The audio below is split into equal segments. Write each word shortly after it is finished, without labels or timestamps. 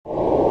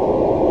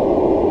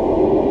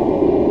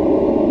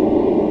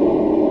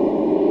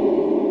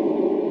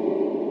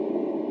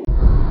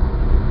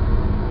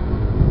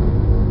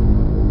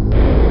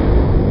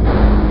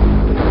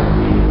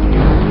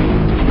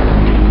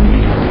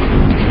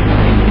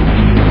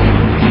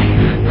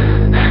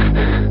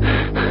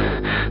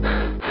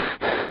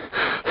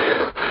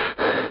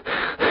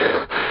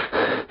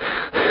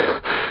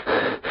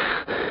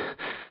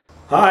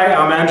Hi,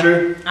 I'm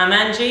Andrew. I'm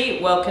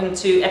Angie. Welcome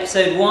to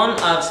episode 1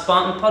 of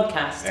Spartan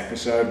Podcast.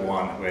 Episode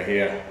 1, we're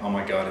here. Oh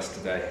my god, it's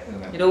today,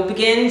 isn't it? It all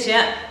begins,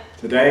 yeah.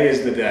 Today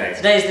is the day.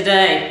 Today's the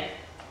day.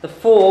 The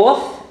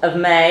 4th of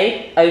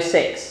May,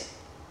 06.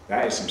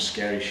 That is some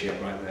scary shit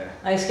right there.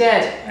 Are you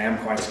scared? I am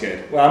quite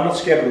scared. Well, I'm not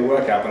scared of the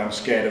workout, but I'm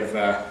scared of...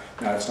 no,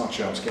 that's not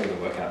true. I'm scared of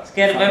the workout.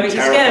 Scared of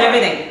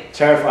everything?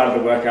 Terrified of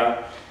the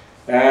workout.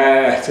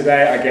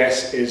 Today, I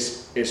guess,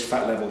 is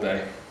fat level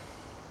day.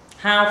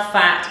 How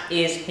fat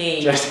is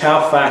he? Just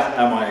how fat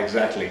am I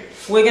exactly?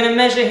 We're going to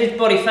measure his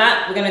body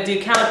fat. We're going to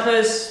do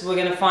calipers. We're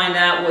going to find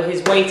out what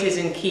his weight is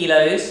in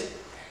kilos.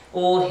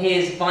 All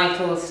his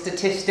vital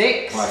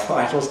statistics. My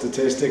vital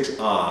statistics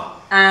are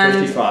And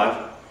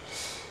 55.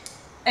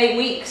 8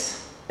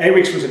 weeks. 8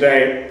 weeks from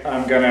today,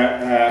 I'm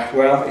gonna,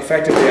 well,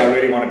 effectively I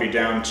really want to be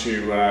down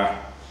to,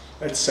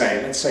 let's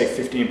say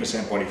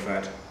 15% body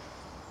fat.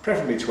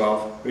 Preferably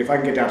 12, but if I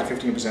can get down to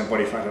 15%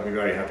 body fat, I'll be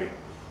very happy.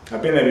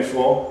 I've been there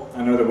before,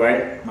 I know the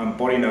way, my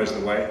body knows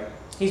the way.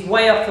 He's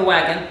way off the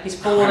wagon. He's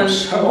fallen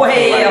so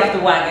way off the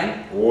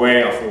wagon.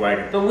 Way off the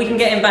wagon. But we can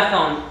get him back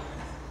on.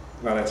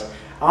 Well,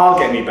 I'll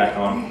get me back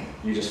on,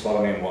 you just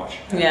follow me and watch.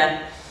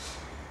 Yeah.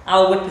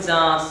 I'll whip his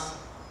ass.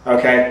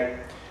 Okay,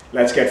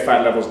 let's get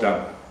fat levels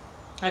done.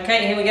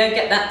 Okay, here we go.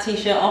 Get that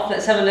t-shirt off.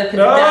 Let's have a look at the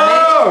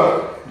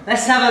No! damage.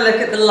 Let's have a look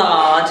at the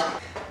lard.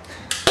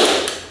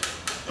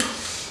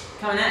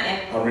 Coming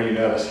at you. I'm really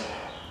nervous.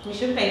 You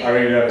should be. I'm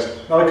really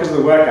nervous. Not because of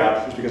the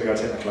workout, just because I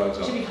gotta take my clothes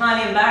You off. should be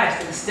highly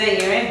embarrassed at the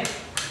state you're in.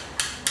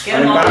 Get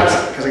I'm him embarrassed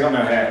off. because I got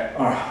no hair.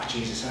 Oh,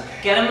 Jesus, okay.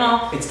 Get him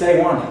off. It's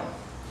day 1.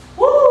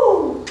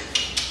 Woo!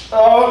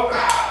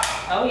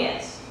 Oh! Oh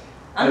yes.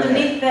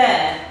 Underneath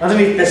there.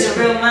 Underneath There's this, a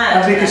real man.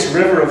 underneath this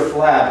river of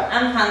flab.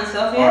 And pants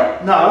off, yeah.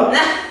 Alright,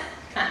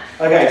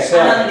 no. Okay, so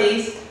And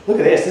undies. look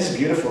at this. This is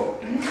beautiful.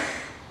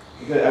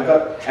 I've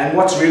got, and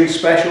what's really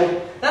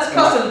special? That's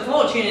cost a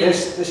fortune.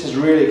 This is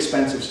really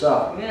expensive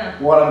stuff. Yeah.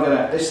 What I'm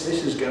gonna, this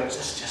is gonna,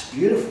 it's just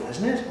beautiful,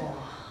 isn't it?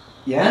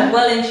 Yeah. And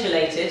well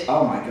insulated.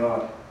 Oh my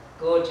god.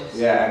 Gorgeous.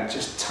 Yeah, and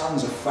just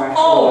tons of fat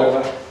all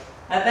over.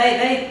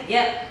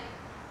 Yeah.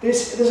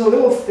 There's a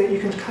little that you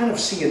can kind of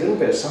see a little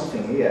bit of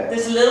something here.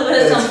 There's a little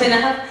bit of something.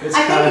 I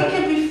think it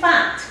could be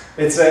fat.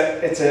 It's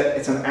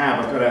an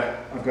ab.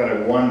 I've got a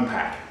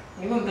 1-pack.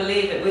 You wouldn't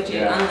believe it, would you?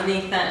 Yeah.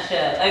 Underneath that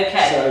shirt.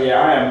 Okay. So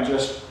yeah, I am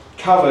just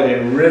covered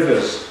in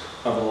rivers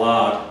of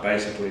lard,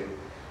 basically,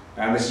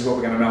 and this is what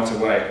we're going to melt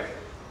away.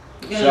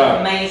 You're going to look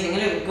amazing. You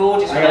look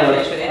gorgeous when I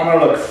finish with you. I'm going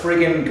to look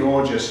friggin'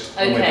 gorgeous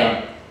when we're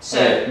done. So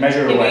okay,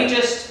 measure if away. you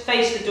just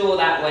face the door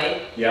that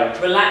way, Yeah.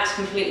 relax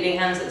completely,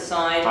 hands at the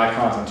side. I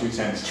can't. I'm too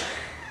tense.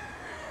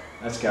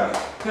 Let's go.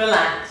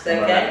 Relax,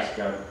 okay? Let's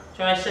go.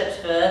 Triceps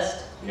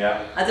first.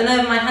 Yeah. I don't know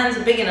if my hands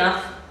are big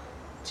enough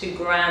to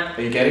grab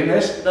Are you getting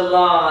this? the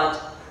lard.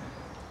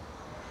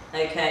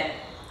 Okay.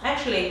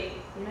 Actually,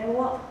 you know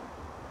what?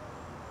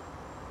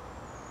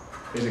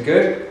 Is it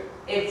good?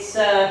 It's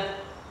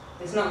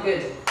not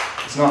good.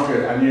 It's not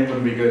good. I knew it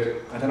wouldn't be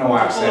good. I don't know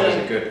why I said is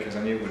it good, because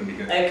I knew it wouldn't be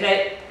good.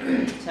 Okay.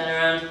 Turn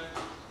around.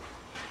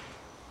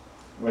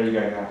 Where are you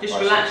going now? Just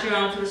Right. relax your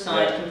arm to the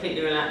side, Yeah.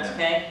 completely relax, Yeah.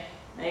 okay?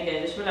 There you go,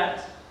 just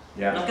relax.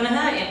 I'm Yeah. not going to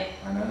hurt you.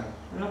 I know.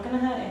 I'm not going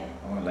to hurt you.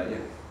 I won't let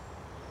you.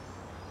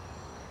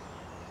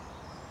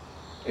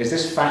 Is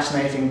this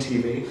fascinating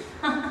TV?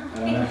 I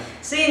don't know.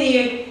 Seeing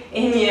you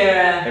in your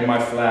In my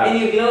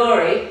flab.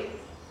 glory.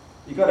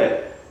 You got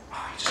it. Oh,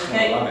 you just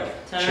Okay. gonna love it.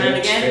 Turn around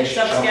Chips, again. fish,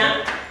 Sub chocolate.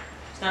 scan.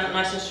 Stand up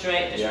nice and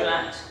straight. Just Yeah.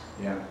 relax.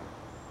 Yeah.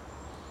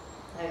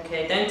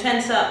 Okay. Don't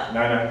tense up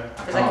No, no.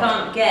 because I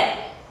can't get.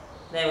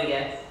 There we go.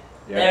 Yeah.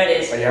 There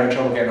it is. Are you having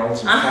trouble getting hold of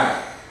some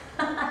fat?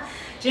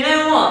 Do you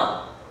know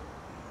what?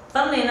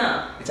 Funnily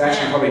enough. It's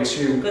actually probably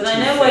too. Because I too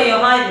know thick. where you're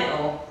hiding it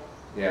all.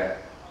 Yeah.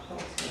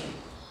 14.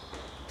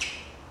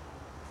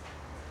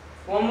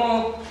 One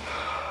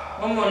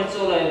more and it's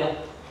all over.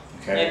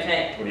 Okay.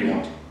 Okay. What do you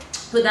want?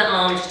 Put that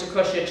arm just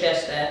across your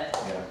chest there.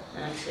 Yeah.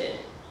 That's it.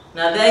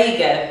 Now there you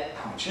go.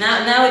 Oh, jeez.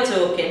 Now we're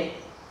talking.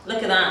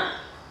 Look at that.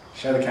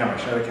 Show the camera.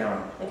 Show the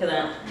camera. Look at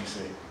that. Let me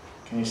see.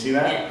 Can you see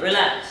that? Yeah,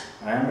 relax.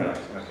 I am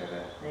relaxed. Okay,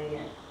 there. There you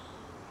go.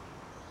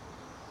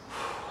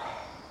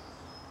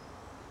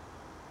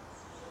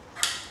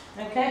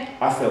 Okay.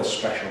 I feel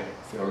special.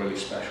 I feel really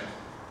special.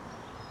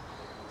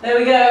 There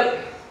we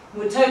go.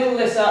 We'll total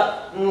this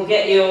up and we'll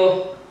get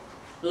your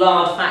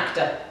lard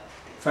factor.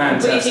 Put your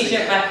Fantastic.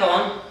 t-shirt back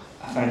on.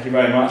 Thank you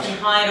very You much. can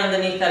hide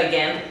underneath that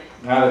again.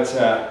 Now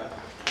that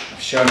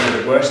I've shown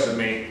you the worst of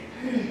me,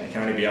 it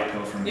can only be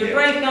uphill from You're a here.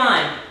 brave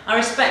guy. I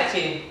respect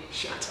you.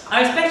 Shut up.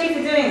 I respect you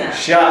for doing that.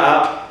 Shut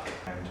up.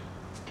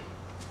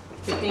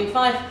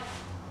 15.5.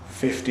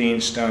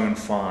 15 stone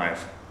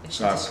 5. It's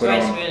So a I put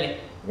disgrace, on really.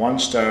 1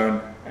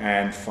 stone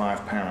and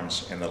 5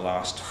 pounds in the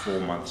last 4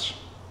 months.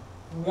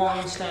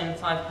 1 stone,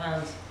 5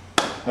 pounds.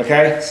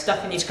 Okay? Stuff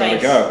in your It's gonna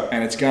face. go,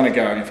 and it's gonna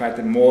go. In fact,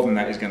 more than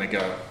that is gonna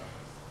go.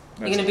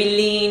 You're going to be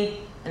lean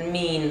and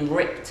mean,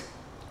 ripped,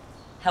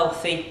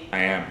 healthy. I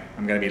am.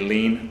 I'm gonna be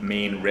lean,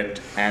 mean,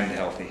 ripped, and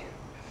healthy.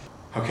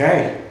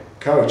 Okay,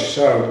 coach.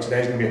 So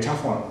today's gonna be a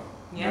tough one.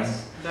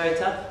 Yes, very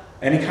tough.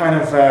 Any kind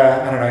of,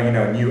 I don't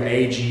know, new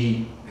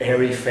agey,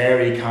 airy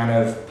fairy kind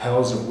of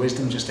pearls of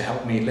wisdom just to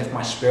help me lift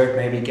my spirit,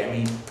 maybe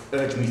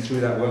urge me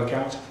through that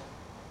workout?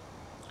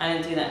 I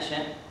didn't do that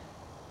shit.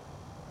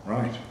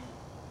 Right.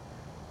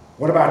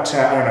 What about,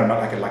 I don't know,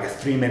 like a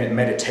 3-minute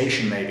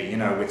meditation maybe,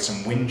 with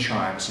some wind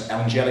chimes, some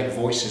angelic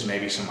voices,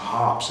 maybe some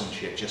harps and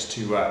shit, just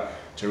to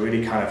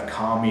really kind of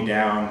calm me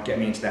down, get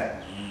me into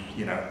that,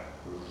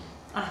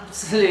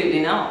 Absolutely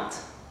not.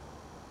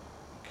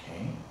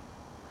 Okay.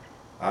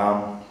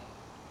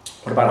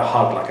 What about a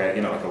hug, like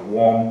a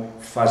warm,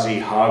 fuzzy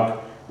hug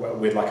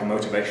with like a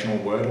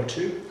motivational word or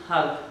two?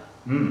 Hug.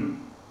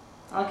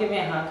 I'll give you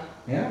a hug.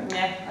 Yeah?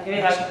 Yeah, I'll give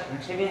you a hug.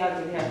 Excellent. Give you a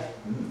hug, give you a hug.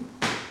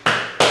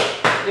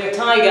 You're a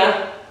tiger.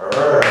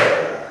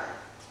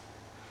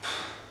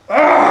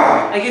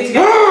 Are you good to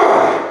go?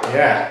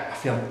 Yeah, I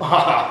feel.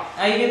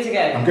 Are you good to go?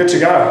 I'm good to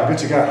go. I'm good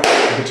to go.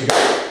 I'm good to go.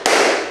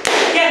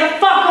 Get the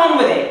fuck on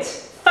with it!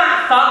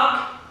 Fat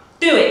fuck!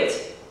 Do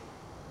it!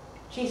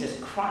 Jesus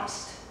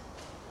Christ.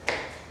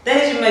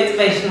 There's your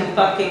motivational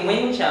fucking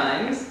wind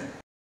chimes.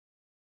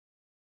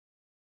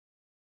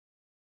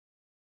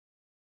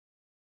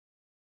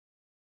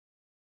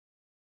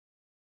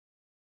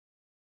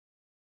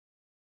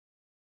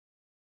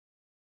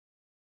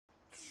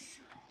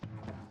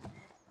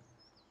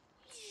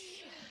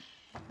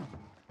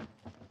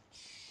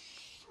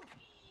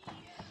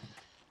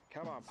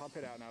 Come on, pump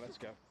it out now. Let's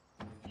go.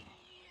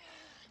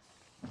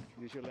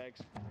 Use your legs.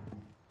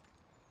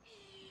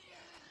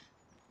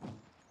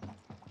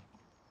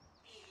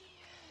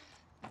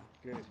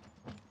 Good.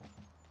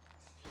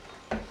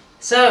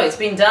 So, it's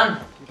been done.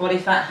 Body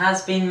fat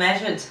has been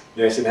measured.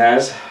 Yes, it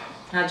has.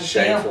 How'd you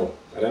Shameful.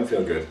 feel? I don't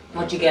feel good.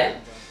 What'd you get?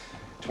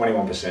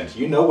 21%.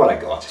 You know what I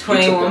got.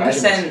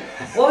 21%.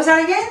 What was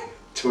that again?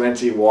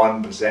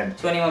 21%.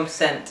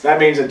 21%. That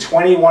means that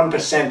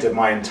 21% of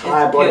my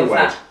entire It's body pure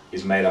weight fat.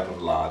 is made up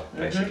of lard,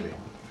 basically.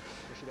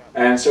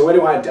 And so where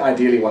do I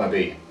ideally want to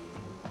be?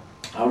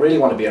 I really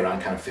want to be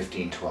around kind of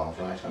 15, 12,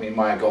 right? I mean,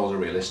 my goals are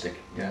realistic,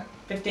 yeah.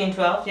 15,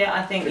 12, yeah,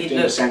 I think you'd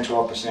look. 15%,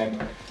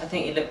 12%. I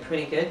think you look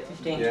pretty good.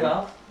 15, Yeah.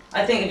 12.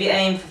 I think if you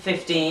aim for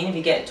 15, if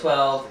you get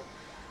 12,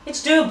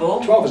 it's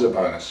doable. 12 is a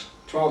bonus.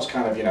 12's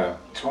kind of,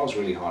 12's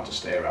really hard to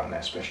stay around there,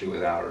 especially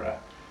with our,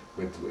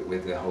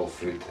 with the whole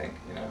food thing,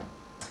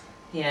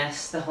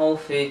 Yes, the whole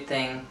food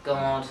thing.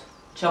 God.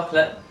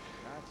 Chocolate.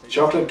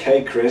 Chocolate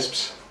cake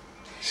crisps.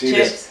 See,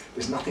 Chips.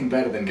 there's nothing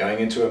better than going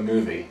into a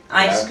movie.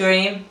 Ice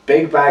cream.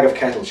 Big bag of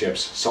kettle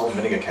chips, salt and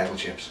vinegar kettle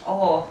chips,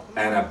 Oh.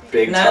 and a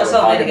big No, tub of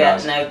salt vinegar.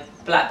 Haagen-Dazs. No,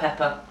 black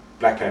pepper.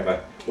 Black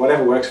pepper,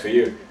 whatever works for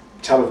you.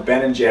 Tub of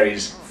Ben and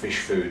Jerry's fish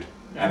food,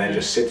 and then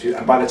just sit through.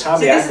 And by the time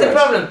See, the this is the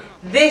adverts, problem.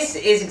 This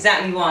is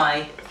exactly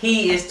why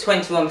he is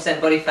 21%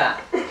 body fat.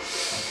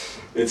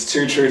 it's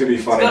too true to be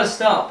It's funny. got to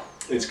stop.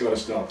 It's got to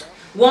stop.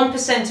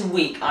 1% a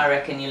week, I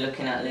reckon you're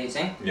looking at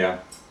losing. Yeah.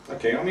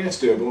 Okay. I mean, it's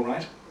doable,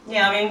 right?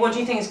 Yeah, I mean, what do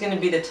you think is going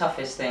to be the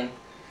toughest thing?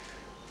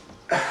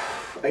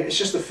 It's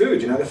just the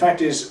food. The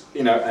fact is,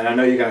 and I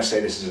know you're going to say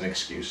this is an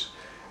excuse,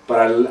 but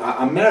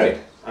I'm married.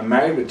 I'm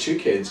married with 2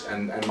 kids,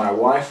 and my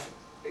wife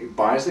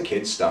buys the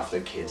kids stuff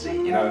that kids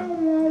eat. Yeah,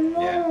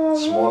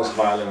 smallest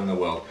violin in the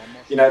world.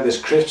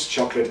 There's crisps,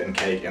 chocolate, and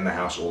cake in the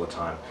house all the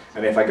time.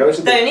 And if I go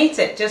to the Don't eat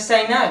it, just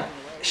say no.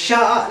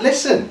 Shut up!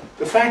 Listen.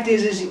 The fact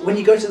is when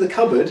you go to the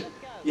cupboard,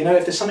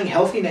 if there's something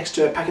healthy next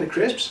to a packet of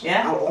crisps,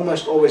 Yeah. I'll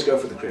almost always go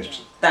for the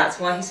crisps. That's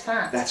why he's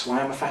fat. That's why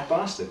I'm a fat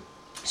bastard.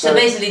 So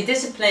basically,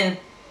 discipline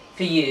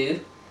for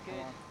you,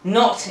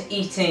 not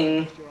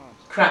eating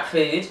crap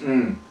food,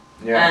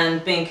 yeah.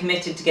 and being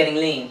committed to getting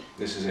lean.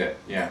 This is it.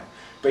 Yeah.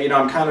 But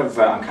I'm kind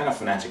of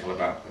fanatical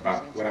about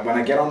when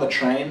I get on the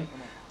train,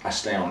 I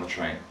stay on the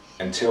train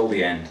until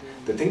the end.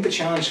 The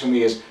challenge for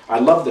me is I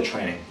love the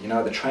training.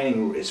 The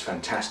training is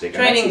fantastic.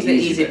 Training's the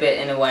easy bit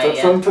in a way.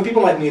 For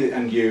people like me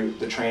and you,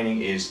 the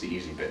training is the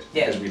easy bit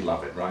because we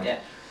love it, right? Yeah.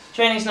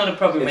 Training's not a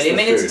problem It's really.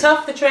 I the mean, food. it's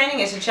tough. The training,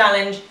 it's a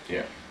challenge.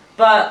 Yeah.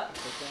 But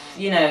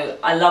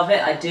I love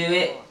it. I do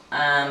it.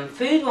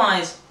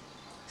 Food-wise,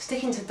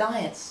 sticking to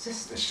diets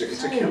just It's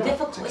so a killer.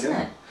 difficult, It's a isn't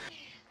killer. it?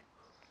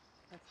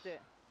 Let's do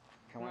it.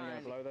 Come on, you're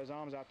going to blow those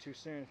arms out too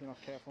soon if you're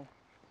not careful.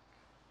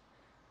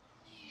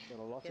 Got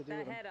a lot to Get do that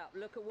with them. head up.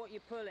 Look at what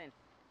you're pulling.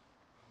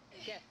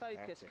 Get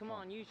focused. That's it, Come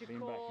on. Use your Lean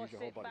core. back, use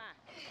your whole Sit body.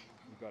 back.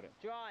 You got it.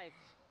 Drive.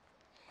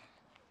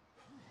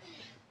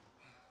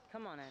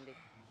 Come on, Andy.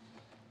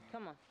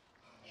 Come on.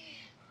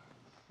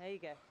 There you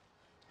go.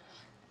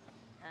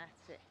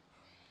 That's it.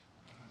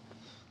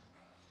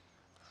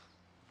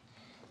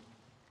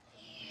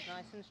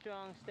 Nice and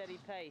strong, steady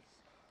pace.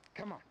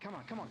 Come on, come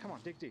on, come on, come on.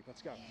 Dig deep.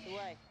 Let's go.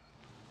 Away.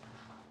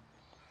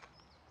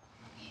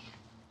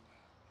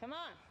 Come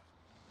on.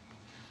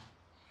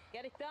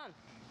 Get it done.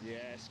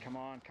 Yes, come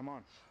on, come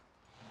on.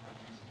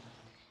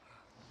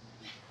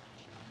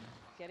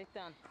 Get it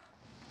done.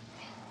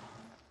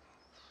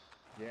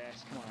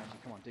 Yes, come on, Archie,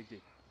 come on. Dig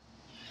deep.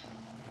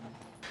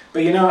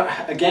 But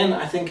again,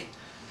 I think,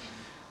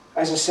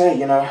 as I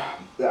say,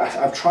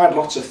 I've tried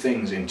lots of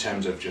things in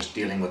terms of just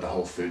dealing with the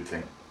whole food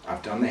thing.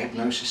 I've done the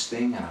hypnosis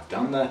thing, and I've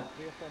done the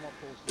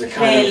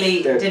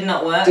Clearly did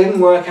not work. Didn't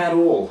work at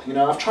all. You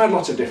know, I've tried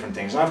lots of different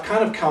things. And I've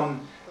kind of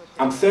come,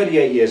 I'm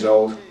 38 years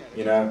old,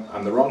 you know,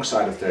 I'm the wrong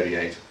side of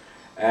 38.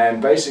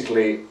 And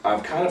basically,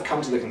 I've kind of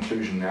come to the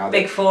conclusion now that...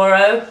 Big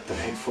 4-0. The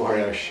big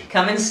 4-0 shit.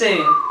 Coming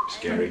soon.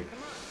 Scary.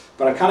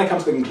 But I've kind of come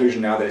to the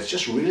conclusion now that it's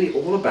just really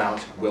all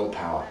about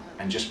willpower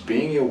and just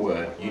being your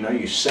word. You know,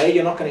 you say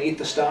you're not going to eat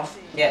the stuff.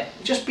 Yeah.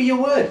 Just be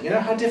your word. You know,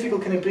 how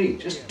difficult can it be?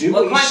 Just do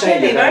Well, what you quite say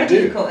clearly, you're going to do.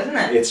 very difficult, isn't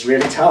it? It's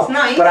really tough. It's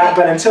not easy.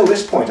 But until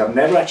this point, I've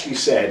never actually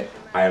said,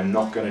 I am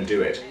not going to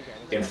do it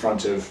in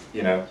front of,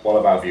 you know, all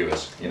of our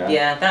viewers, you know.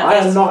 Yeah,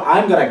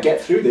 I'm going to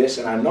get through this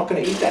and I'm not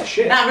going to eat that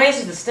shit. That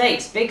raises the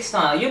stakes, big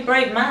style. You're a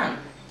brave man.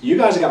 You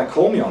guys are going to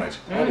call me on it,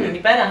 aren't you?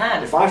 You better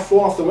have. If I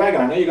fall off the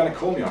wagon, I know you're going to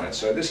call me on it,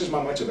 so this is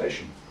my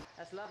motivation.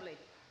 That's lovely.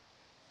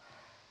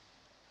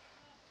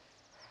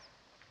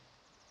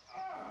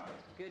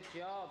 Good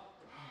job.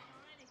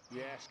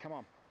 Yes, come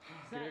on.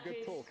 Give it a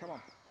good pull, come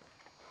on.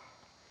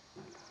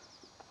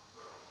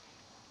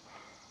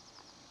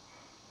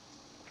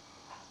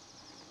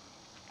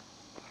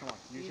 Come on,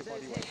 use your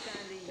body weight.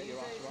 Get your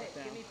ass right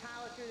down. Give me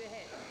power through the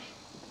hips.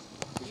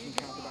 You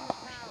can counterbalance,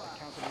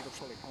 counter needle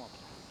pulley, come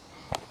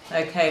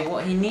on. Okay,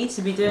 what he needs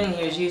to be doing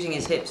here is using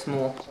his hips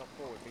more.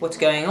 What's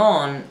going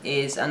on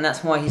is, and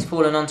that's why he's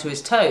fallen onto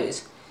his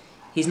toes,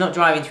 he's not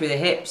driving through the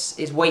hips,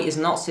 his weight is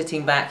not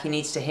sitting back, he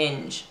needs to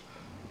hinge.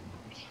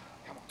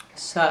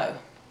 So,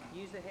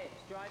 use the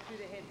hips, drive through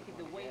the hips, keep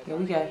the weight here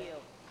on we the go.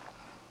 heel.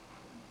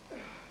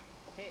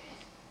 Hips.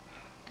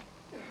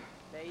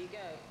 There you go.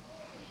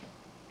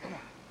 Come on.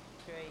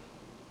 3.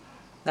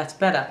 That's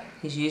better.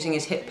 He's using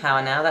his hip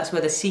power now. That's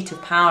where the seat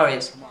of power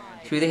is.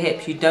 Through the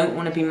hips. You don't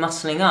want to be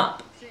muscling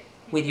up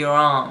with your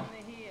arm.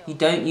 You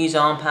don't use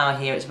arm power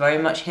here. It's very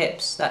much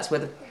hips. That's where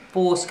the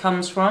force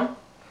comes from.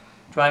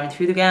 Driving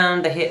through the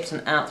ground, the hips,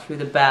 and out through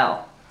the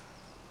bell.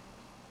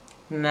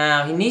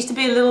 Now, he needs to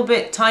be a little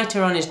bit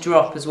tighter on his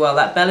drop as well.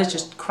 That bell is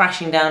just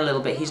crashing down a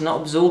little bit. He's not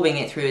absorbing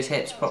it through his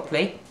hips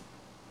properly,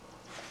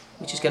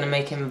 which is going to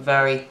make him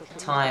very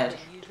tired.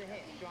 Use the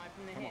hips, drive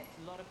from the hips.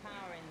 A lot of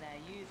power in there,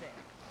 use it.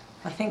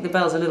 I think the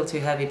bell's a little too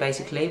heavy,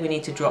 basically. We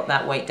need to drop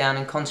that weight down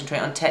and concentrate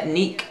on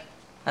technique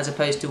as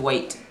opposed to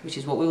weight, which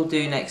is what we will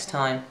do next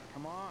time.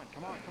 Come on,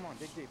 come on, come on,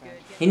 dig deep, man.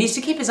 He needs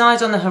to keep his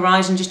eyes on the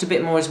horizon just a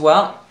bit more as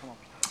well.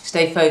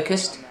 Stay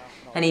focused.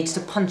 And needs to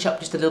punch up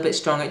just a little bit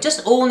stronger. It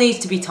just all needs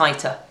to be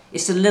tighter.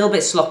 It's a little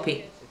bit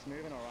sloppy.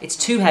 It's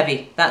too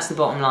heavy. That's the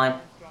bottom line.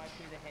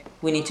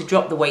 We need to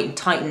drop the weight and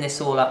tighten this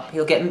all up.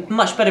 He'll get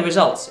much better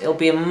results. It'll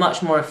be a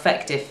much more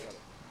effective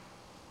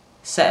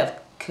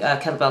set of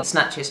kettlebell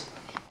snatches.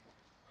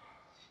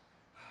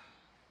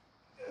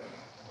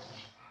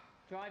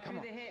 Drive through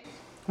the hips.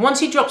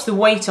 Once he drops the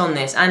weight on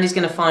this, Andy's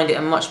going to find it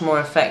a much more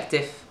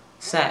effective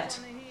set.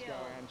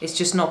 It's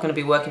just not going to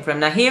be working for him.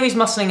 Now here he's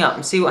muscling up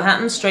and see what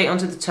happens? Straight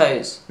onto the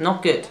toes.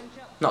 Not good.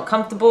 Not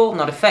comfortable,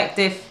 not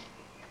effective.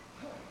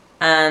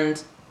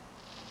 And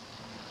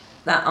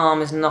that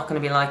arm is not going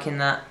to be liking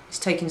that. It's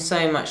taking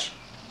so much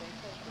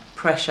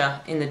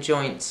pressure in the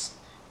joints.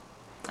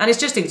 And it's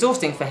just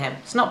exhausting for him.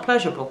 It's not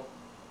pleasurable.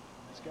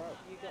 Let's go.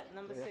 You got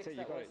number That's 6. it,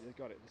 you got it, you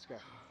got it, let's go.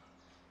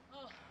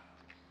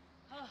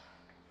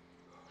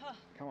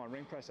 Come on,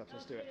 ring press ups,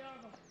 let's do it.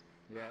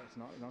 Yeah, it's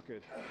not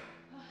good.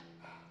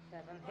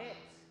 7 hits.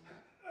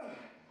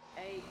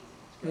 8.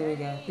 Here we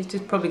go. He's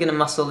just probably going to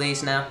muscle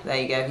these now. There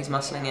you go, he's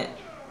muscling it.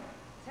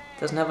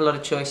 Doesn't have a lot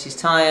of choice. He's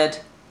tired.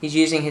 He's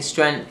using his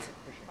strength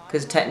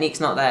because technique's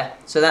not there.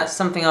 So that's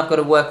something I've got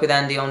to work with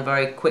Andy on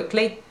very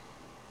quickly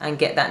and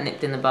get that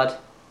nipped in the bud.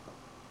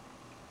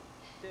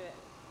 Do it.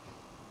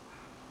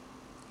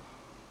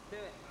 Do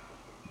it.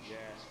 Yes,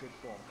 good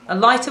form. A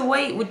lighter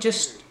weight would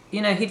just,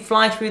 you know, he'd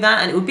fly through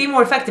that and it would be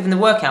more effective in the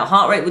workout.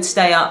 Heart rate would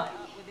stay up.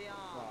 Up with the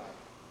arm.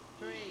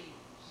 3.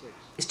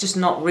 It's just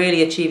not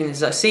really achieving the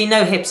result. See,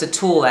 no hips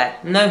at all there.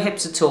 No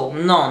hips at all.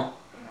 None.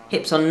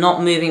 Hips are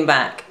not moving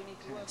back.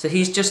 So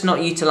he's just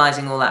not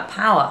utilising all that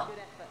power.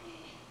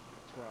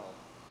 12,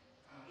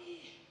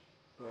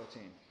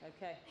 13,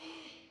 Okay.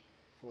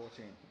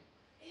 14,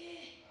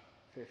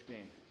 15.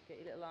 Get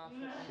your little arm.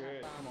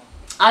 Good, come on.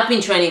 I've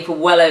been training for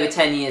well over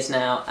 10 years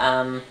now.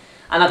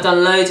 And I've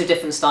done loads of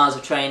different styles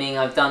of training.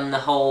 I've done the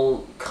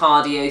whole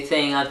cardio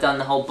thing. I've done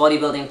the whole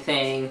bodybuilding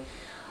thing.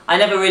 I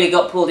never really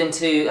got pulled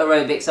into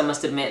aerobics, I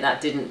must admit. That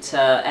didn't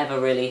ever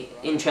really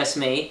interest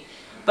me.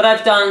 But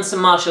I've done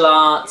some martial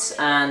arts,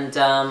 and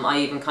I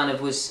even kind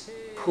of was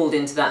pulled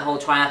into that whole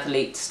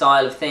triathlete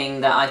style of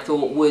thing that I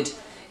thought would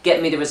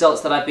get me the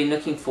results that I've been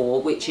looking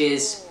for, which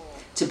is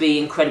to be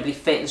incredibly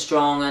fit and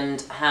strong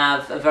and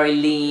have a very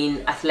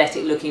lean,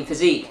 athletic looking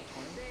physique.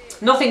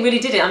 Nothing really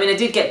did it. I mean, I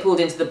did get pulled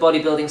into the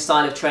bodybuilding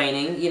style of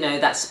training, you know,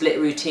 that split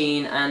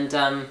routine, and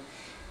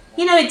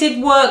you know, it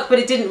did work, but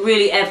it didn't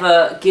really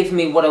ever give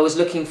me what I was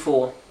looking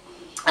for.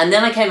 And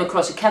then I came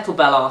across a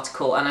kettlebell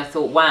article and I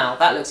thought, wow,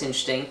 that looks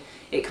interesting.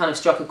 It kind of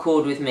struck a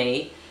chord with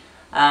me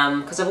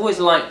because I've always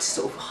liked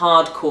sort of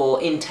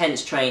hardcore,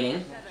 intense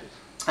training,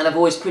 and I've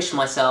always pushed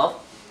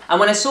myself. And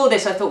when I saw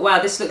this, I thought, wow,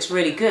 this looks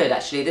really good,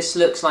 actually. This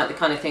looks like the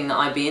kind of thing that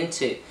I'd be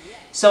into.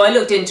 So I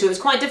looked into it. It was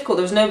quite difficult.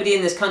 There was nobody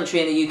in this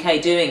country, in the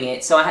UK, doing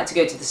it. So I had to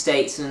go to the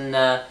States and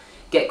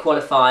get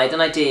qualified.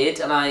 And I did.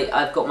 And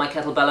I've got my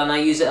kettlebell and I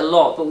use it a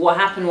lot. But what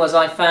happened was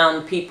I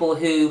found people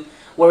who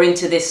were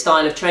into this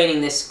style of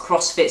training, this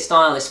CrossFit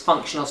style, this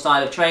functional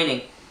style of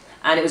training.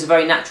 And it was a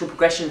very natural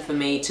progression for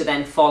me to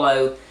then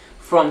follow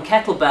from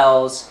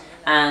kettlebells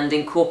and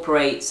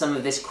incorporate some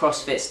of this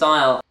CrossFit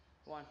style.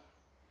 1.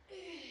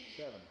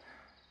 7,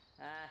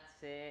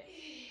 That's it.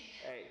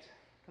 8,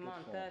 Come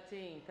on,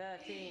 13,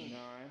 13.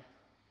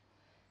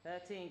 9,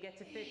 13, get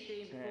to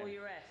 15 before 10.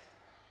 you rest.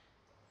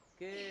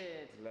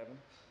 Good. 11,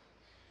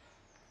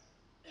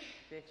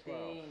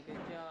 15, good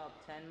job.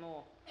 10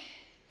 more.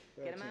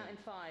 13, Get them out in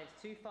fives,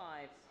 2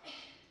 fives.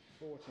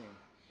 14,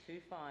 2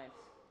 fives.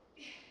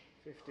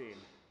 15.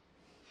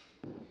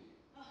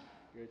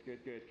 Good, good,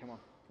 good. Come on.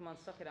 Come on,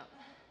 suck it up.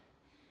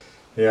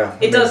 Yeah.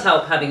 It does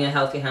help having a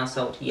healthy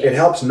household, yes. It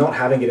helps not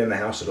having it in the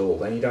house at all.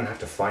 Then you don't have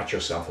to fight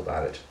yourself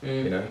about it.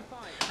 You know.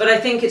 But I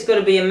think it's got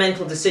to be a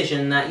mental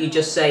decision that you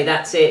just say,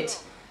 that's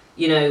it.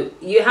 You know,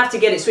 you have to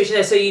get it switched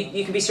there so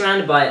you can be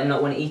surrounded by it and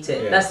not want to eat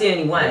it. Yeah. That's the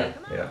only way.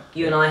 Yeah.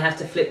 You and I have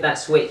to flip that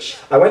switch.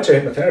 I went to a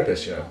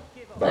hypnotherapist, you know,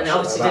 about, And it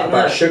obviously about, didn't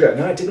about work. sugar.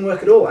 No, it didn't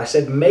work at all. I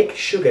said, make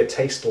sugar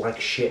taste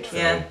like shit for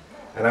Yeah. me.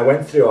 And I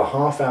went through a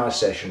half-hour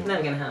session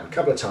Never going to a happen.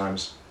 couple of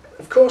times.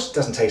 Of course it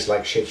doesn't taste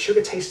like shit.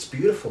 Sugar tastes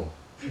beautiful.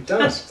 It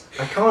does.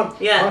 I can't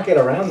get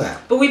around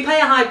that. But we pay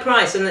a high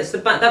price, and it's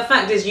that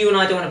fact is you and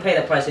I don't want to pay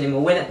that price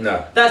anymore.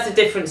 No. That's the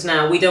difference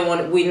now.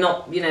 We're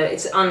not, you know,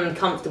 it's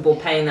uncomfortable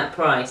paying that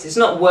price. It's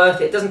not worth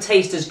it. It doesn't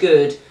taste as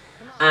good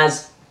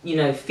as, you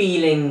know,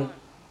 feeling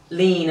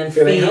lean and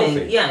Feeling feeling.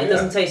 healthy. Yeah, it Yeah.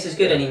 doesn't taste as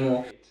good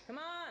anymore. Come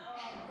on.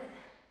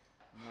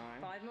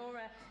 9, 5 more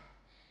reps.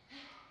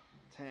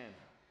 10.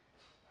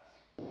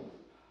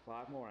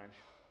 5 more, Ange.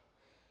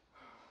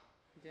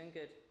 You're doing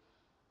good.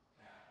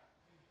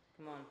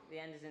 Come on, the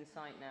end is in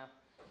sight now.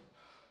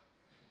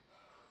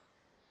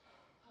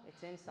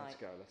 It's in sight. Let's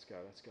go, let's go,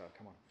 let's go.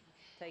 Come on.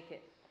 Take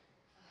it.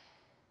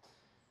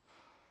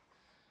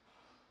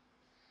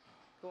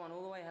 Go on,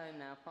 all the way home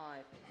now.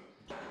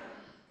 5.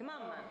 Come on,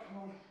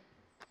 man.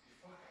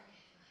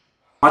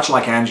 Much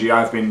like Angie,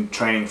 I've been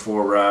training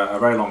for a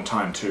very long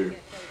time too.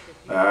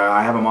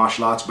 I have a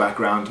martial arts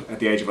background. At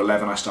the age of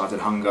 11 I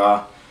started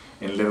Hungar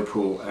in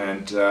Liverpool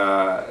and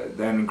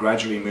then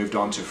gradually moved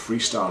on to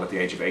freestyle at the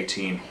age of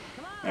 18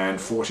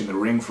 and fought in the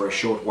ring for a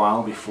short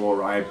while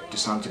before I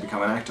decided to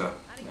become an actor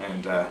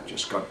and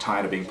just got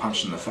tired of being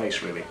punched in the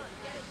face really.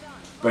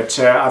 But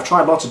I've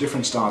tried lots of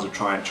different styles of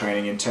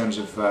training in terms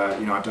of,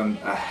 you know, I've done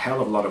a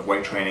hell of a lot of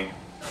weight training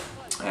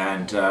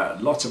and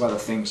lots of other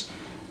things.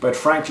 But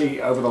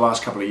frankly, over the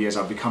last couple of years,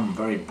 I've become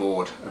very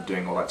bored of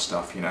doing all that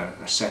stuff. You know,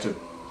 a set of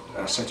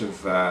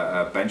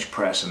bench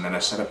press, and then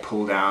a set of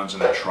pull downs,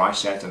 and a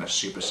tricep, and a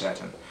superset,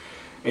 and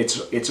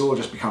it's all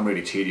just become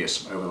really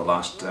tedious over the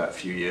last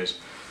few years.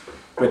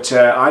 But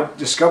I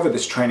discovered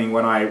this training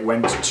when I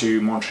went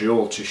to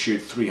Montreal to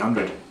shoot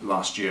 300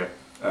 last year.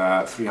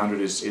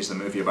 300 is the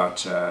movie about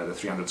the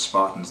 300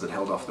 Spartans that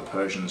held off the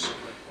Persians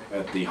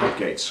at the Hot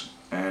Gates.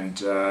 And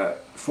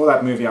for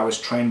that movie, I was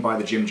trained by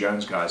the Jim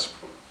Jones guys.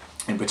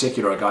 In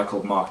particular, a guy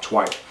called Mark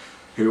Twight,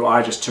 who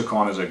I just took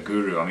on as a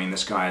guru. I mean,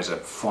 this guy is a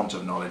font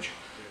of knowledge.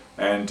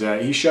 And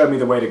he showed me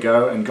the way to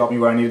go and got me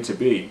where I needed to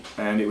be.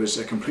 And it was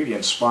a completely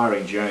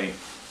inspiring journey.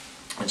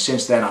 And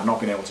since then, I've not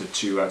been able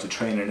to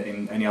train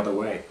in any other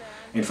way.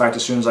 In fact,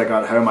 as soon as I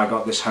got home, I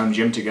got this home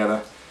gym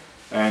together.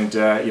 And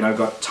you know,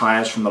 got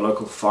tires from the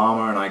local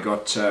farmer, and I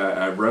got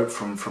a rope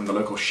from the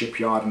local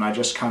shipyard. And I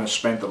just kind of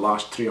spent the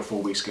last 3 or 4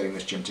 weeks getting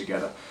this gym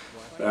together.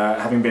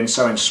 Having been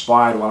so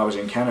inspired while I was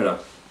in Canada.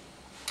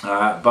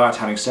 But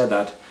having said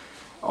that,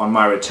 on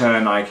my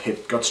return I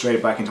got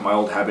straight back into my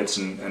old habits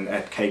and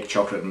ate cake,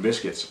 chocolate and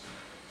biscuits.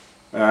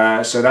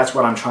 So that's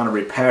what I'm trying to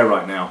repair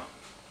right now.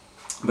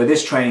 But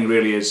this training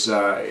really is,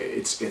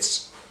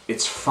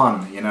 it's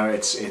fun, you know,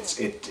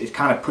 it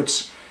kind of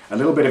puts a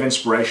little bit of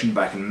inspiration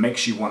back and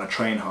makes you want to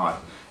train hard.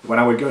 When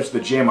I would go to the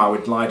gym, I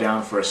would lie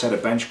down for a set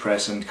of bench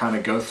press and kind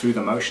of go through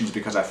the motions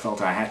because I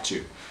felt I had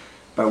to.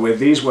 But with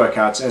these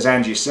workouts, as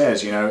Angie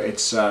says, you know,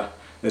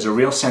 there's a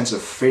real sense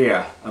of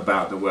fear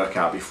about the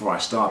workout before I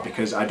start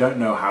because I don't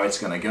know how it's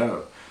going to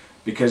go.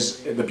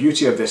 Because the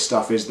beauty of this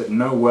stuff is that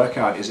no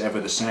workout is ever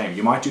the same.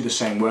 You might do the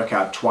same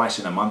workout twice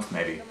in a month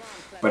maybe,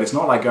 but it's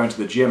not like going to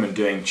the gym and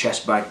doing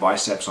chest, back,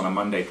 biceps on a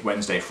Monday,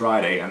 Wednesday,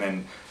 Friday, and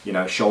then, you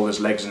know, shoulders,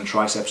 legs and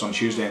triceps on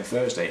Tuesday and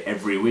Thursday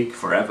every week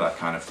forever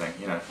kind of thing,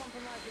 you know.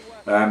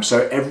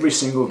 So every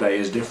single day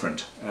is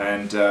different,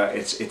 and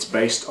it's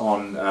based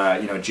on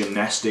you know,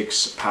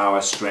 gymnastics,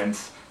 power,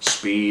 strength,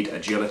 speed,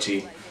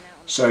 agility.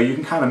 So you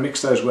can kind of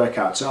mix those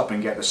workouts up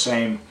and get the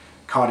same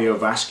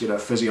cardiovascular,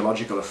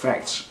 physiological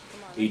effects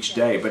each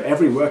day. But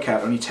every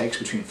workout only takes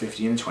between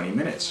 15 and 20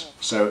 minutes.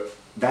 So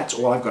that's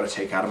all I've got to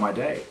take out of my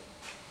day.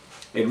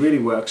 It really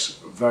works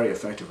very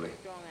effectively.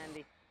 Strong,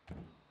 Andy.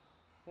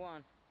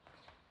 1.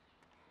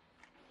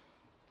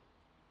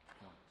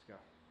 Come on, let's go.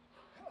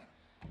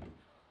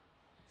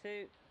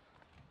 2.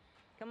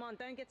 Come on,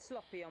 don't get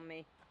sloppy on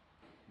me.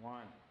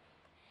 1,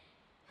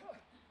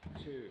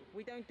 2,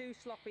 We don't do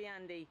sloppy,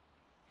 Andy.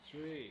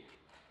 3.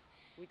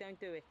 We don't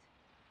do it.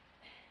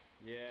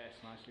 Yes,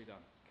 nicely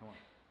done. Come on.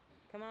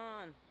 Come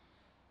on,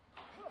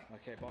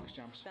 Okay, box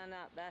jumps. stand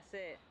up, that's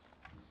it.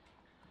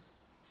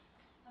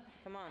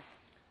 Come on,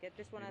 get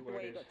this one Leave out it the where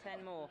way, it you've is. got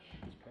 10 more.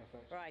 That's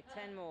perfect. Right,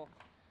 10 more.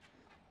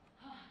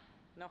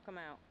 Knock them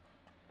out.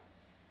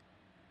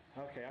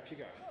 Okay, up you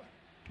go.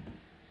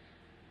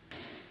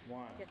 1.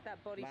 Get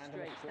that body Land on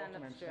straight, the squat stand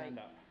and up then straight. stand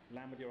up.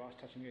 Land with your ass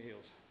touching your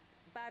heels.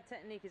 Bad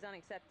technique is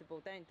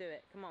unacceptable, don't do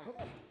it. Come on,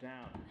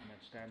 Down and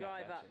then stand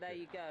drive up. up, there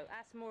you go.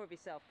 Ask more of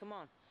yourself, come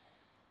on.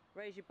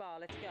 Raise your bar,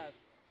 let's go.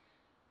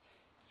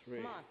 3,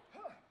 Come on.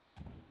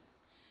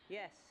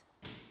 Yes,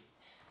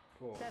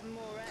 4. 7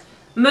 more reps.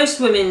 Most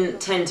women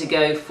tend to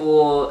go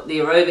for the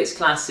aerobics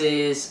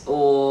classes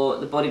or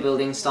the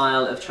bodybuilding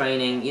style of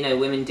training. You know,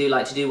 women do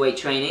like to do weight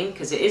training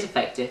because it is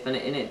effective and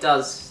it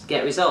does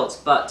get results.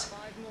 But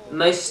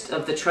most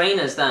of the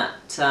trainers that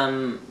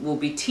will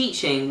be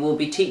teaching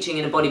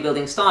in a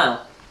bodybuilding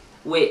style,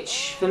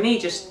 which for me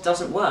just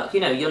doesn't work. You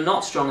know, you're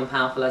not strong and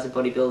powerful as a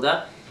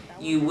bodybuilder.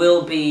 You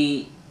will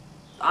be,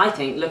 I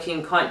think,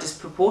 looking quite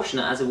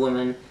disproportionate as a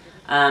woman.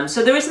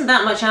 So there isn't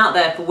that much out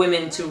there for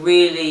women to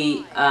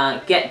really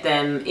get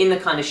them in the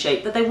kind of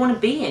shape that they want to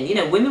be in. You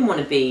know, women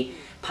want to be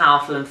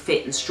powerful and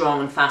fit and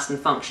strong and fast and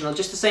functional,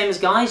 just the same as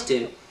guys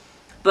do.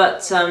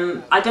 But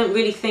I don't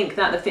really think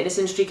that the fitness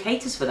industry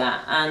caters for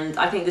that. And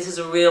I think this is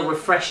a real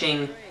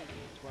refreshing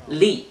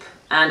leap.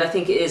 And I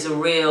think it is a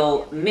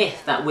real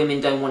myth that women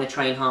don't want to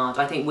train hard.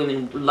 I think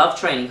women love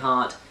training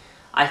hard.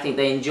 I think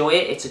they enjoy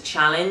it. It's a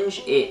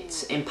challenge.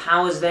 It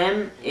empowers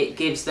them. It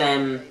gives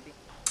them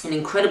an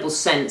incredible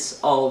sense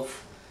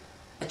of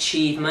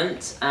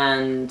achievement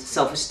and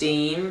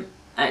self-esteem.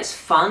 It's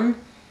fun,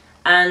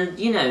 and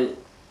you know,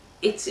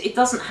 it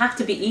doesn't have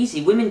to be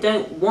easy. Women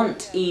don't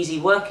want easy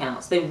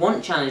workouts. They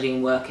want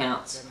challenging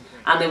workouts,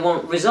 and they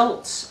want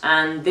results.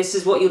 And this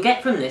is what you'll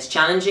get from this: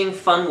 challenging,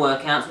 fun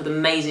workouts with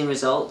amazing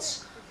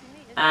results.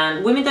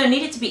 And women don't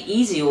need it to be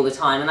easy all the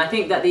time. And I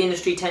think that the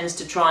industry tends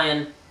to try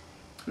and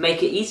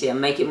make it easier,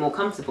 make it more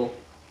comfortable.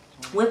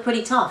 We're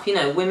pretty tough, you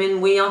know.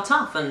 Women, we are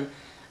tough, and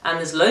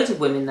there's loads of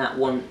women that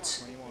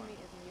want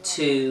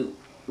to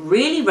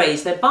really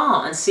raise their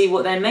bar and see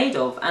what they're made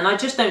of. And I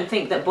just don't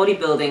think that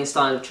bodybuilding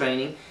style of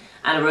training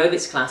and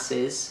aerobics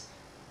classes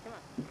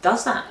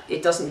does that.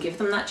 It doesn't give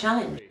them that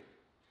challenge.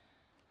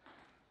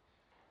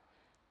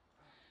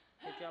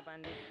 Good job,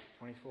 Andy.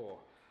 24.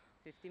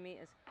 50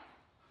 meters.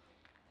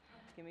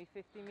 Give me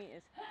 50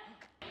 meters.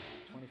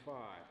 25.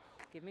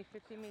 Give me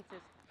 50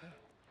 meters.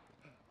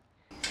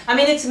 I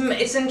mean,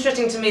 it's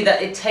interesting to me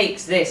that it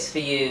takes this for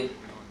you.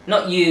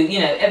 Not you, you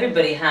know,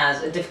 everybody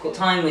has a difficult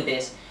time with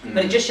this,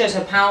 but it just shows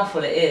how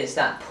powerful it is,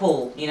 that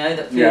pull, you know,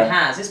 that food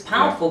has. It's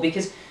powerful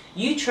because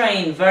you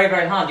train very,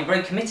 very hard, you're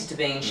very committed to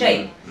being in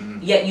shape,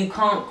 yet you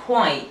can't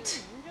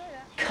quite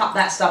cut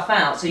that stuff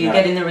out so you're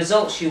getting the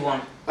results you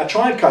want. I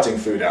tried cutting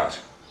food out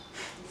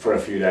for a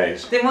few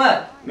days. Didn't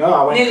work? No,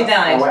 I went, Nearly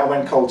died. I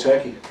went cold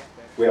turkey.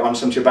 We're on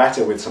some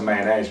ciabatta with some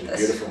mayonnaise. It was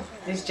beautiful.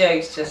 These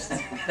jokes just,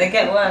 they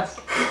get worse.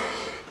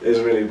 It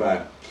was really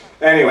bad.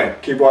 Anyway,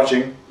 keep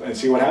watching and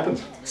see what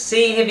happens.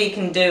 See if he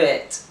can do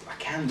it. I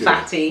can do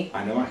Fatty. it.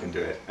 I know I can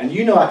do it. And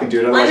you know I can do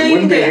it, I otherwise know you you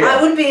can wouldn't do be it. here.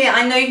 I wouldn't be here.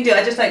 I know you can do it.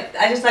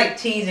 I just like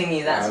teasing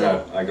you, that's I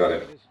all. know, I got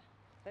it.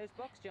 Those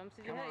box jumps,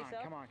 did you Come hurt on,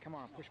 yourself? come on, come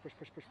on. Push, push,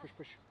 push, push, push,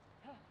 push.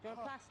 Do you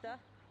want plaster?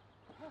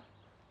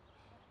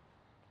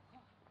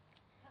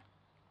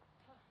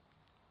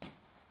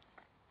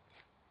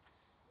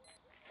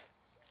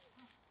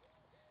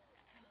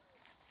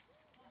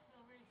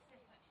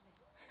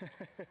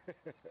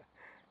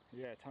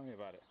 Yeah, tell me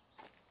about it.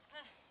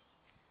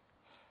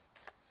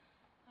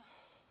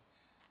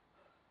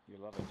 You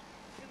love it.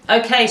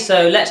 Okay,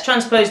 so let's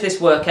transpose this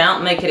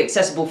workout, make it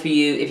accessible for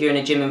you if you're in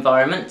a gym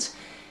environment.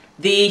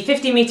 The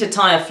 50-meter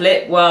tire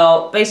flip,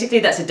 well, basically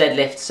that's a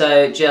deadlift,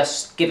 so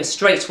just give a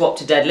straight swap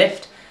to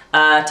deadlift.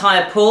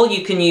 Tire pull,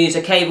 you can use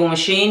a cable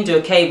machine, do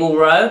a cable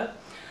row.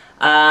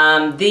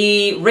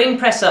 The ring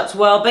press-ups,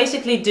 well,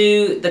 basically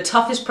do the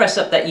toughest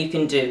press-up that you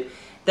can do.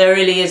 There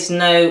really is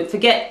no,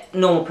 forget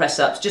normal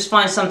press-ups, just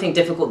find something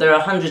difficult. There are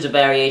hundreds of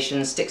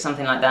variations, stick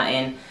something like that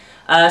in.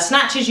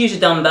 Snatches, use a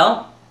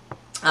dumbbell.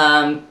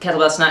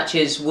 Kettlebell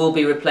snatches will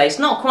be replaced.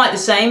 Not quite the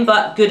same,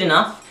 but good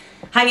enough.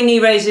 Hanging knee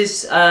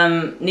raises,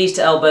 knees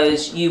to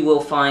elbows, you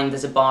will find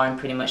there's a bar in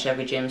pretty much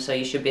every gym, so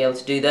you should be able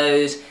to do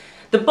those.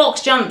 The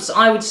box jumps,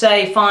 I would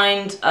say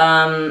find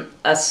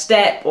a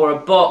step or a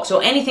box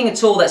or anything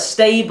at all that's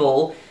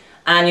stable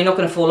and you're not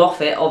going to fall off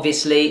it,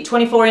 obviously.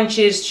 24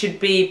 inches should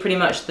be pretty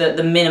much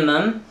the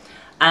minimum.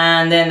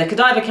 And then the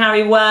Godiva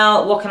carry,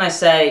 well, what can I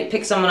say?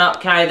 Pick someone up,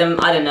 carry them,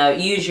 I don't know,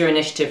 use your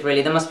initiative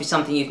really. There must be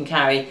something you can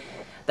carry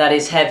that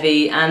is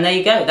heavy, and there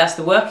you go, that's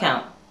the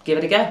workout. Give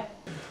it a go.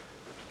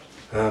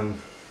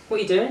 What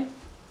are you doing?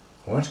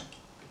 What?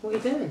 What are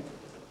you doing?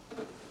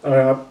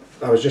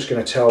 I was just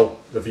going to tell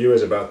the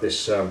viewers about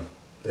this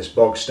this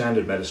bog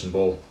standard medicine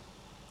ball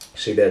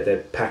See, they're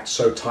packed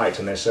so tight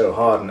and they're so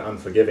hard and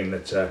unforgiving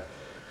that.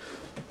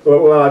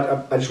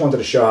 Well, I just wanted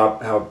to show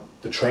how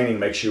the training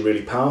makes you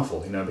really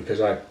powerful, you know, because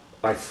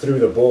I threw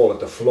the ball at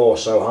the floor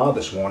so hard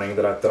this morning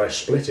that I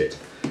split it.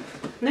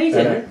 No, you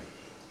didn't.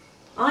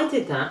 I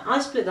did that.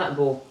 I split that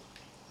ball.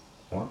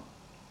 What?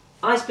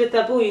 I split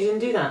that ball. You didn't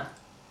do that.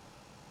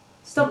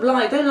 Stop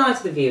lying. Don't lie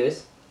to the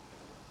viewers.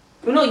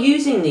 We're not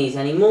using these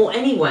anymore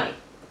anyway.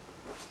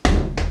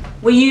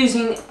 We're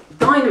using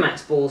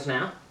Dynamax balls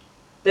now.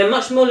 They're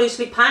much more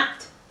loosely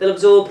packed. They'll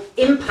absorb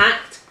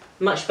impact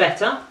much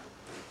better.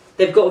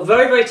 They've got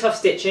very, very tough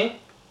stitching.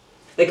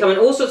 They come in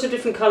all sorts of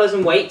different colours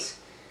and weights.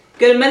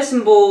 Go to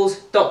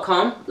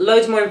medicineballs.com,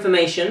 loads more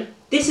information.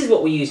 This is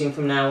what we're using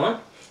from now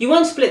on. You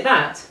won't split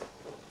that.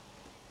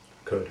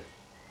 Good.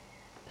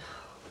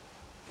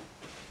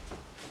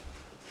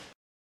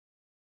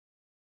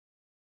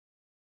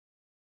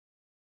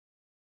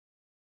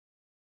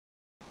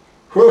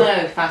 Whew.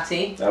 So,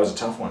 Fatty. That was a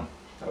tough one.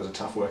 That was a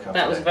tough workout.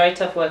 That was a very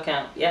tough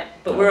workout, yeah.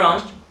 But we're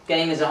on.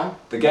 Game is on.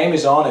 The game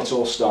is on, it's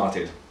all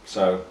started.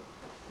 So,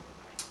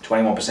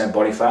 21%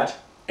 body fat,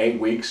 8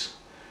 weeks,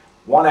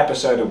 1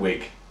 episode a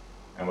week.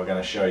 And we're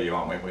going to show you,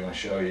 aren't we? We're going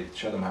to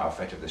show them how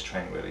effective this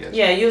training really is.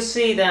 Yeah, you'll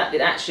see that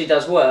it actually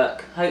does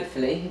work,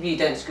 hopefully, if you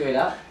don't screw it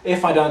up.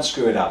 If I don't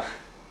screw it up.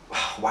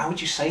 Why would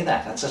you say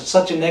that? That's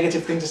such a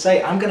negative thing to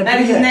say. I'm going to be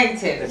That is there.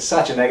 negative. It's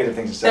such a negative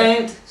thing to say.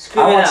 Don't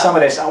screw it I want up. some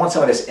of this. I want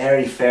some of this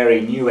airy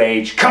fairy new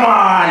age. Come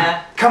on,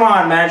 Yeah. come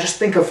on, man. Just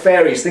think of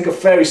fairies. Think of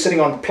fairies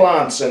sitting on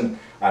plants, and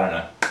I don't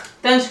know.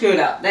 Don't screw it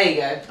up. There you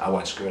go. I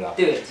won't screw it up.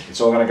 Do it. It's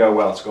all going to go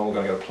well. It's all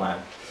going to go to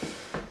plan.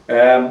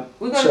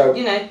 We've got, So-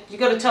 you know, you've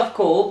got a tough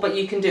call, but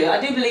you can do it.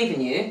 I do believe in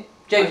you.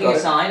 Joking got it.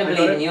 aside, I I got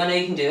believe it. in you. I know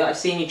you can do it. I've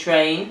seen you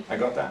train. I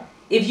got that.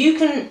 If you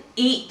can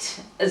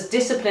eat as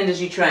disciplined as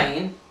you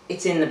train,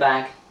 it's in the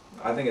bag.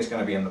 I think it's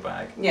going to be in the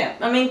bag. Yeah,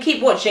 I mean,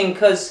 keep watching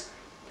because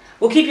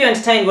we'll keep you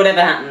entertained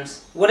whatever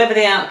happens. Whatever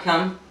the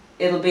outcome,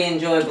 it'll be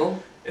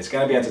enjoyable. It's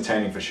going to be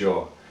entertaining for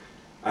sure.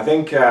 I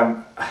think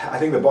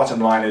the bottom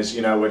line is,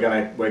 you know, we're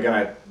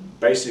gonna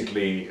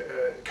basically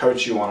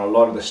coach you on a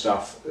lot of the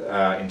stuff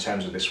in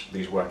terms of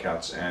these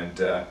workouts, and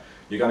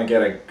you're going to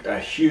get a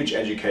huge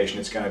education.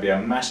 It's going to be a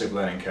massive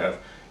learning curve.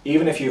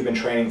 Even if you've been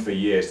training for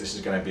years, this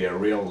is going to be a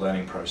real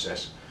learning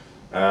process.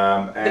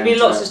 There'll be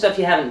lots of stuff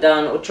you haven't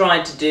done or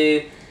tried to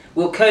do.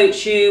 We'll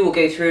coach you, we'll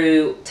go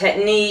through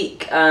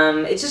technique.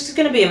 It's just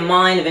going to be a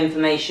mine of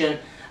information,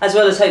 as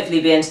well as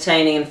hopefully be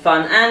entertaining and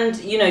fun. And,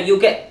 you know, you'll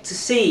get to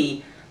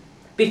see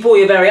before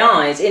your very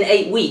eyes, in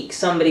 8 weeks,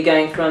 somebody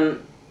going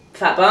from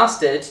fat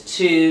bastard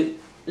to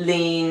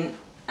lean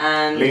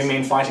and... Lean,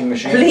 mean fighting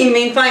machine. Lean,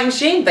 mean fighting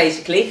machine,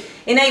 basically.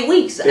 In 8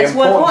 weeks. The It's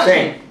worth important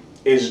watching. thing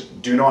is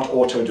do not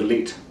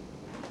auto-delete.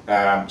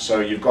 So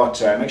you've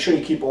got, make sure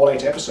you keep all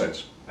 8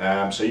 episodes.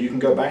 So you can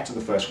go back to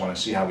the first one and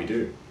see how we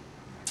do.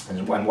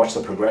 And watch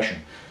the progression.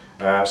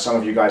 Some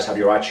of you guys have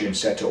your iTunes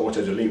set to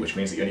auto-delete, which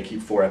means that you only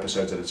keep 4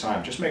 episodes at a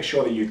time. Just make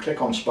sure that you click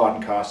on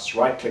Spartan Casts,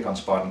 right-click on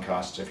Spartan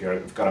Casts if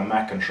you've got a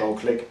Mac,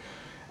 control-click,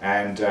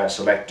 and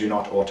select Do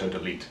Not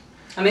Auto-Delete.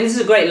 I mean, this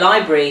is a great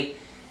library.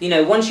 You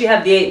know, once you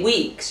have the 8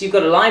 weeks, you've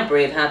got a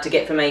library of how to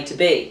get from A to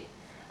B.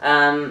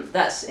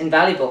 That's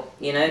invaluable.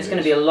 You know, it's going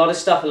to be a lot of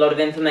stuff, a lot of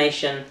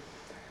information,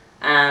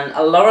 and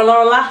a lot of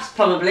laughs,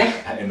 probably.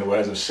 In the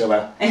words of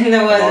Scylla. In the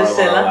words of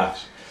Scylla.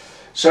 Laughs.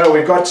 So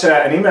we've got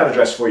an email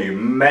address for you,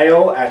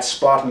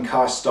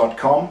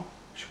 mail@spartancast.com.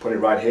 Should put it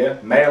right here,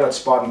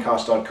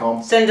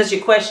 mail@spartancast.com. Send us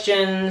your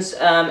questions,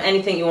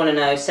 anything you want to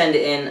know, send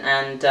it in,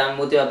 and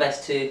we'll do our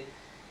best to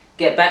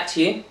get back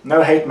to you.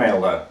 No hate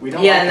mail though. We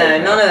don't Yeah, like no, hate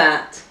mail. none of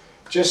that.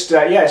 Just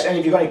yes, and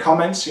if you've got any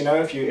comments, you know,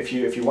 if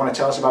you want to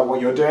tell us about what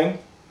you're doing,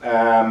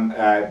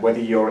 whether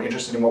you're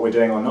interested in what we're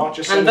doing or not,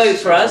 just And send vote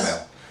for an us. email.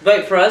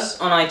 Vote for us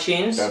on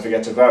iTunes. Don't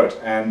forget to vote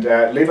and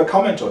leave a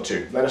comment or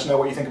two. Let us know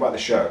what you think about the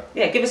show.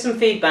 Yeah, give us some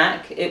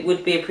feedback. It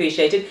would be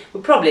appreciated.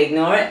 We'll probably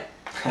ignore it,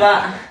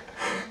 but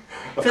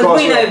Of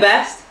because we know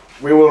best.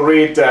 we will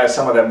read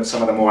some of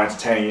the more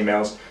entertaining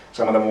emails,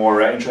 some of the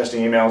more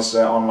interesting emails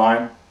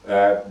online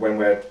when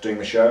we're doing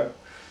the show.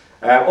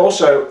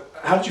 Also,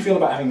 how did you feel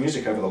about having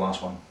music over the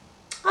last one?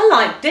 I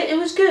liked it. It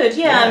was good.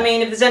 Yeah, Yeah. I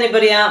mean, if there's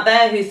anybody out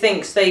there who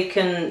thinks they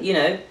can, you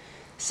know,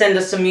 send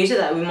us some music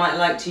that we might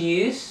like to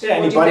use. Yeah,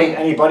 What do you think?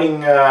 any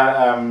budding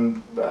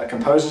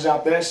composers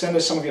out there, send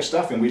us some of your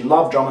stuff in. We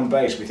love drum and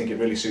bass. We think it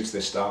really suits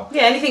this style.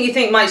 Yeah, anything you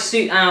think might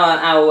suit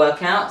our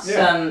workouts.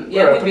 Yeah,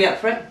 Yeah, we're we'd be open. up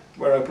for it.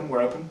 We're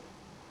open.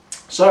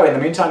 So in the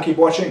meantime, keep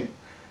watching,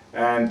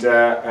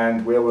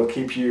 and we will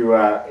keep you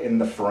in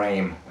the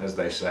frame, as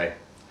they say.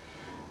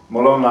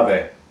 Molon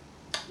lave.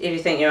 If you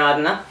think you're hard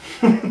enough.